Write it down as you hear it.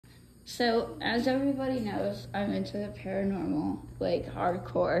So, as everybody knows, I'm into the paranormal, like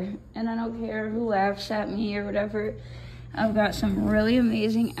hardcore, and I don't care who laughs at me or whatever. I've got some really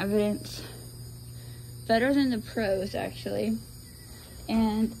amazing evidence, better than the pros actually,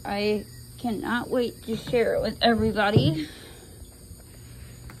 and I cannot wait to share it with everybody.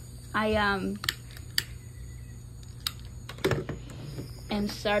 I am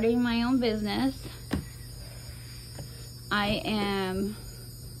starting my own business. I am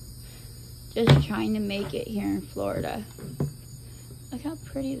just trying to make it here in Florida. Look how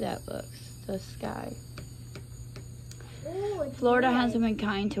pretty that looks, the sky. Ooh, Florida nice. hasn't been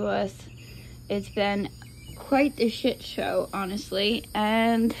kind to us. It's been quite the shit show, honestly,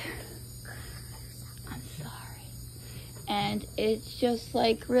 and I'm sorry. And it's just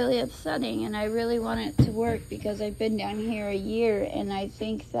like really upsetting, and I really want it to work because I've been down here a year, and I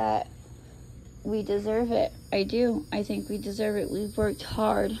think that we deserve it. I do. I think we deserve it. We've worked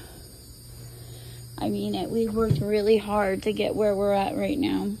hard. I mean it. We've worked really hard to get where we're at right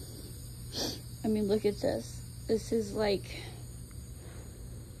now. I mean, look at this. This is like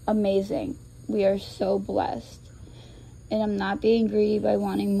amazing. We are so blessed. And I'm not being greedy by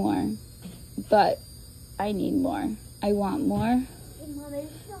wanting more. But I need more. I want more.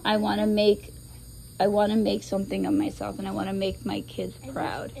 I want to make something of myself, and I want to make my kids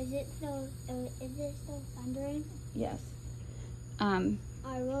proud. Is it still thundering? Yes. I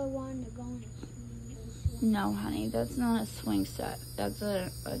really wanted to go on a swing. No, honey, that's not a swing set. That's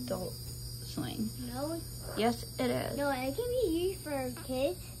an adult swing. No? Yes, it is. No, it can be used for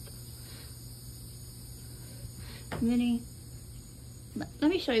kids. Minnie,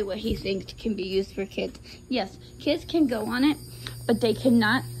 let me show you what he thinks can be used for kids. Yes, kids can go on it, but they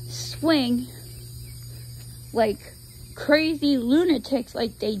cannot swing like crazy lunatics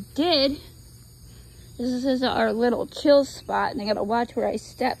like they did. This is our little chill spot, and I gotta watch where I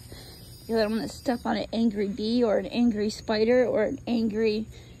step because I don't want to step on an angry bee or an angry spider or an angry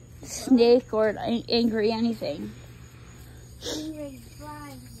snake or an angry anything.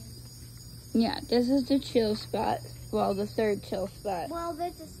 Yeah, this is the chill spot. Well, the third chill spot. Well,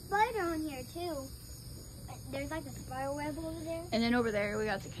 there's a spider on here too. There's like a spider web over there. And then over there we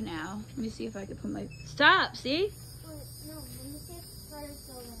got the canal. Let me see if I can put my... Stop, see? Wait, no, let me see if the spider's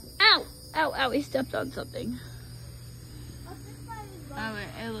still there. Ow! Ow, ow, he stepped on something. What's the spider's body?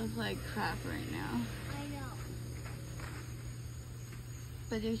 Oh, it looks like crap right now. I know.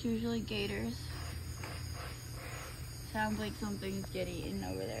 But there's usually gators. Sounds like something's getting eaten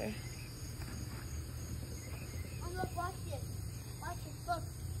over there. Oh, look, watch it. Watch it, look.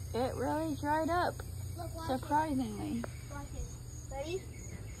 It really dried up, Look, watch surprisingly. it. Watch it. Ready?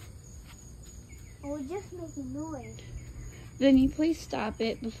 Oh, we're just making noise. Vinny, please stop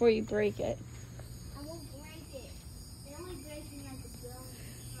it before you break it. I won't break it. It only breaks me at the ground.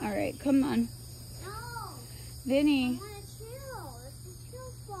 Alright, come on. No! I Vinny, want to chill. It's a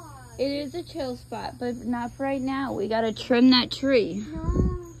chill spot. it is a chill spot, but not for right now. We gotta trim that tree.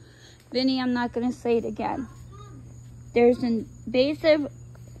 No. Vinny, I'm not gonna say it again. There's invasive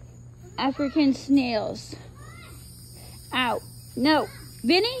African snails. Ow. No.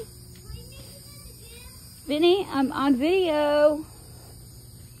 Vinny? Vinny, I'm on video.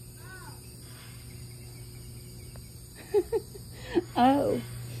 Oh.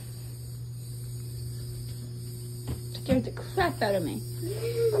 Scared the crap out of me.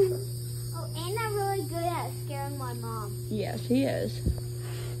 Oh, and I'm really good at scaring my mom. Yes, he is.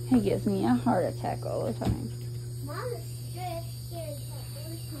 He gives me a heart attack all the time. Mom is scared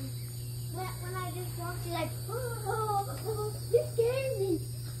every time. When I just walk, she's like, oh, you scared me.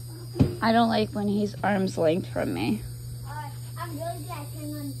 I don't like when he's arm's length from me. I'm really good at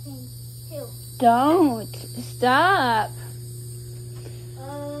turning on the thing, too. Don't. Stop.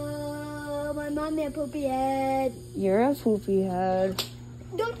 My mom made a poopy head. You're a poopy head.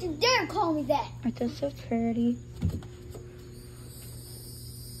 Don't you dare call me that. Aren't they so pretty?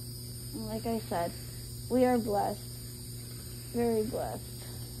 Like I said, we are blessed. Very blessed.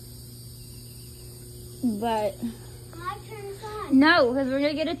 But I turn this on. no, because we're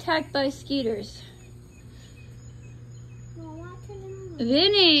going to get attacked by skeeters. No, I want to turn it on.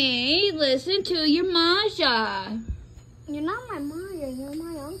 Vinny, listen to your Masha. You're not my Mario, you're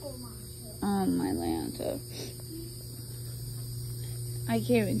my Uncle Mario. Oh, my Lanta. I can't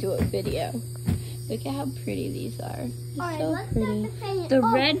even do a video. Look at how pretty these are. They're Alright, so let's pretty. start the painting. The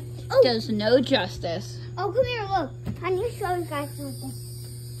red does no justice. Oh, come here, look. I need to show you guys something.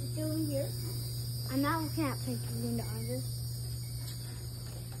 It's over here. I'm not looking at pictures in the others.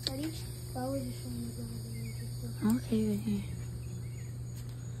 Ready? I was just showing you guys. Okay, Vinny.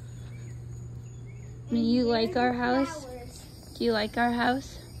 Do you like our house? Flowers. Do you like our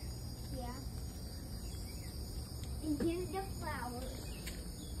house? Here's the flowers.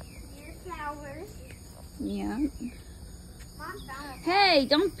 Here's flowers. Yeah. Mom found a Hey,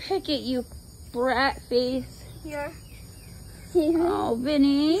 don't pick it, you brat face. here. Oh,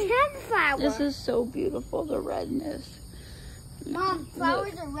 Vinny. Sunflower. This is so beautiful, the redness. Mom,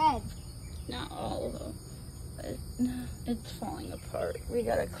 flowers are red. Not all of them. But no, it's falling apart. We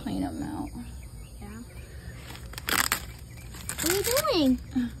gotta clean them out. What are you doing?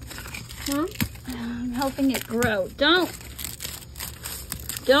 Mom? I'm helping it grow. Don't.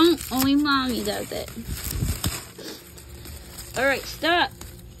 Only mommy does it. All right, stop.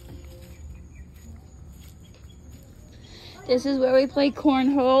 This is where we play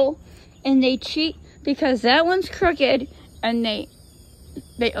cornhole, and they cheat because that one's crooked, and they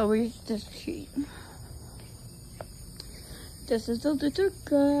always just cheat. This is the little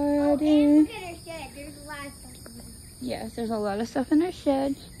Oh, and garden. look at her shed. There's a lot of stuff in there. Yes, there's a lot of stuff in our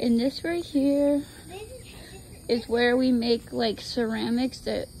shed. And this right here This is where we make like ceramics,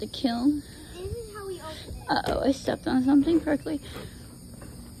 the kiln. is how we open it. Uh-oh, I stepped on something quickly.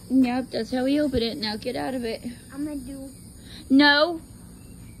 Yep, that's how we open it. Now get out of it. I'm gonna do. No.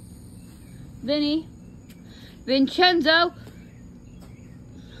 Vinny. Vincenzo.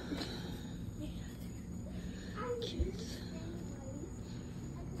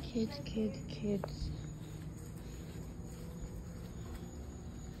 Kids.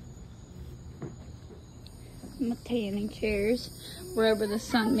 Tanning chairs, wherever the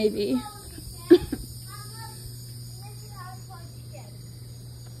sun may be.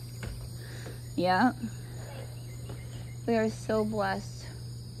 Yeah. We are so blessed.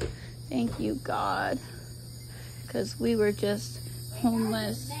 Thank you, God. Because we were just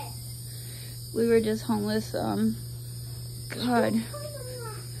homeless. God.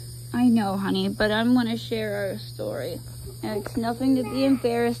 I know, honey, but I'm going to share our story. And it's nothing to be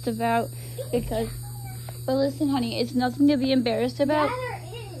embarrassed about but listen, honey, it's nothing to be embarrassed about.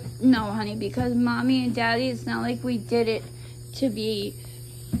 No, honey, because mommy and daddy, it's not like we did it to be,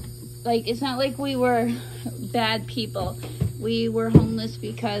 like, it's not like we were bad people. We were homeless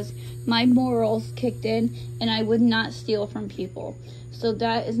because my morals kicked in and I would not steal from people. So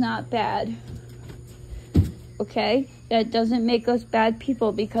that is not bad. Okay? That doesn't make us bad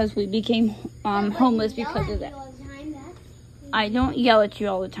people because we became homeless because of that. I don't yell at you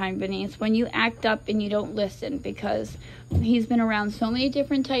all the time, Vinny. It's when you act up and you don't listen, because he's been around so many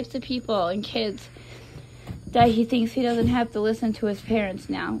different types of people and kids that he thinks he doesn't have to listen to his parents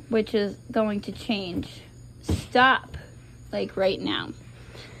now, which is going to change. Stop. Like right now.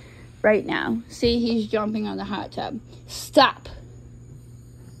 Right now. See, he's jumping on the hot tub. Stop.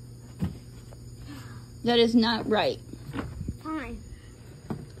 That is not right. Fine.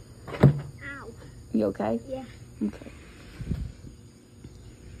 Ow. You okay? Yeah. Okay.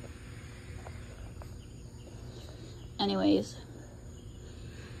 Anyways,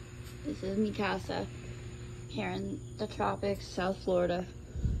 this is mi casa here in the tropics, South Florida.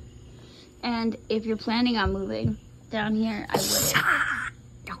 And if you're planning on moving down here, I wouldn't.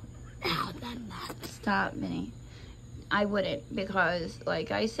 Stop, Vinny. I wouldn't, because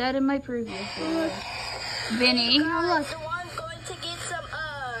like I said in my previous video, Vinny. The one going to get some,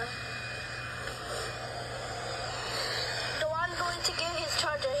 the one going to get his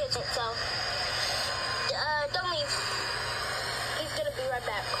charger hit himself. Don't leave. He's gonna be right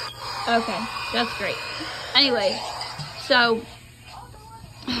back. Okay, that's great. Anyway, so,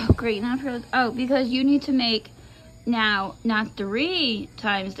 oh, great, not for, oh, because you need to make now not 3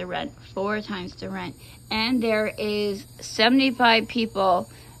 times the rent, 4 times the rent. And there is 75 people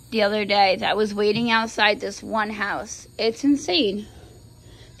the other day that was waiting outside this one house. It's insane.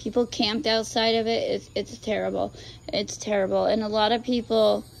 People camped outside of it. It's terrible. It's terrible. And a lot of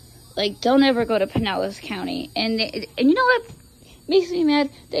people, like, don't ever go to Pinellas County. And you know what makes me mad?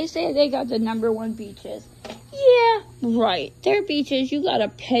 They say they got the #1 beaches. Yeah, right. They're beaches you gotta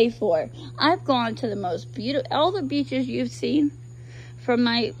pay for. I've gone to the most beautiful, all the beaches you've seen from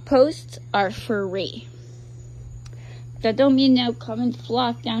my posts are free. That don't mean now come and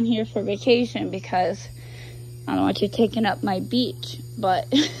flock down here for vacation, because I don't want you taking up my beach, but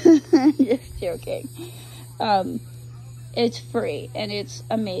just joking. It's free and it's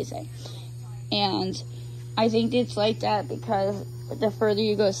amazing. And I think it's like that because the further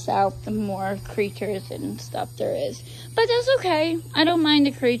you go south, the more creatures and stuff there is. But that's okay. I don't mind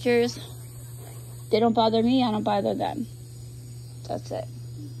the creatures. They don't bother me, I don't bother them. That's it.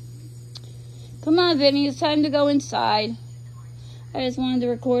 Come on, Vinny, it's time to go inside. I just wanted to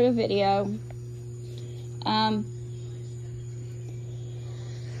record a video.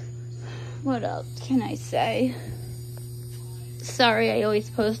 What else can I say? Sorry, I always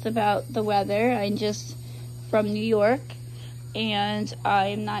post about the weather. I just from New York, and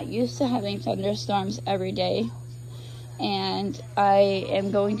I'm not used to having thunderstorms every day. And I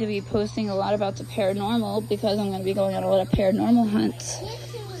am going to be posting a lot about the paranormal because I'm going to be going on a lot of paranormal hunts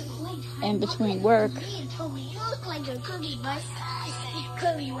in between work. You look like a cookie, but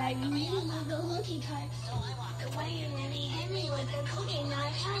cookie, right? You look the cookie type. So I walked away and then he hit me with the cookie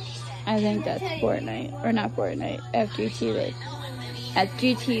knife. I think that's Fortnite, or not Fortnite, FGTV.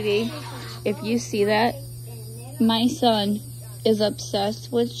 FGTV, if you see that, my son is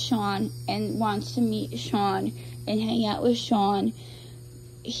obsessed with Sean and wants to meet Sean and hang out with Sean.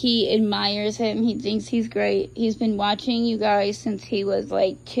 He admires him. He thinks he's great. He's been watching you guys since he was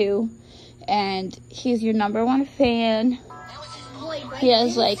like 2, and he's your #1 fan. He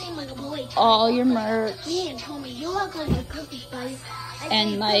has like all your merch.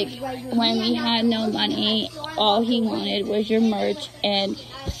 And like when we had no money, all he wanted was your merch. And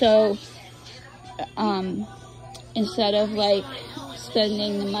so instead of like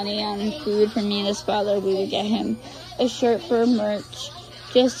spending the money on food for me and his father, we would get him a shirt for merch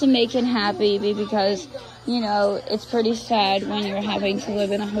just to make him happy, because you know it's pretty sad when you're having to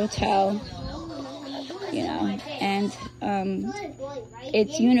live in a hotel, you know, and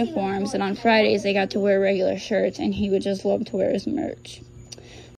it's uniforms, and on Fridays they got to wear regular shirts, and he would just love to wear his merch.